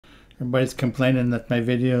Everybody's complaining that my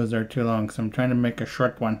videos are too long, so I'm trying to make a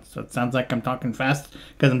short one. So it sounds like I'm talking fast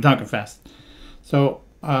because I'm talking fast. So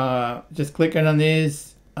just clicking on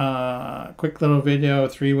these, quick little video,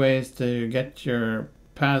 3 ways to get your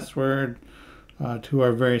password. 2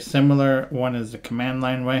 are very similar. One is the command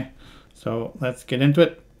line way. So let's get into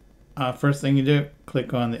it. First thing you do,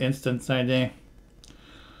 click on the instance ID.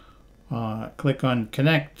 Click on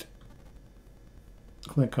connect.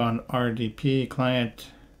 Click on RDP client.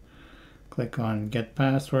 Click on get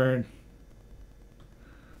password.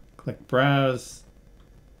 Click browse.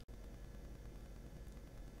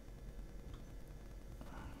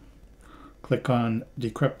 Click on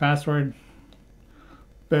decrypt password.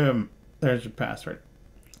 Boom, there's your password.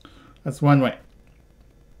 That's one way.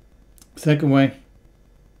 Second way,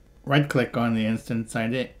 right click on the instance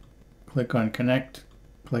ID. Click on connect.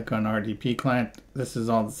 Click on RDP client. This is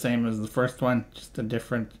all the same as the first one, just a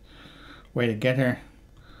different way to get here.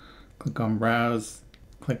 Click on browse.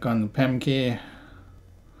 Click on the PEM key.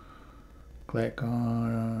 Click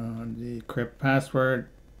on decrypt password.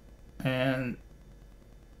 And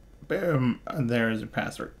boom, there's your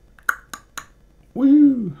password.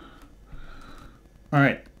 Woo!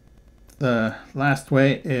 Alright, the last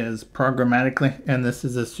way is programmatically, and this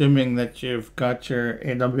is assuming that you've got your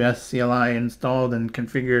AWS CLI installed and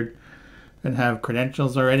configured and have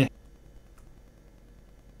credentials already.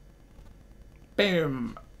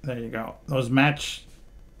 Boom! There you go. Those match.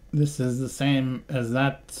 This is the same as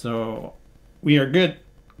that, so we are good.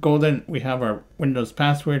 Golden. We have our Windows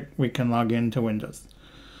password. We can log into Windows.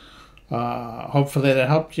 Hopefully that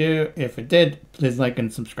helped you. If it did, please like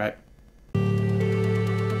and subscribe.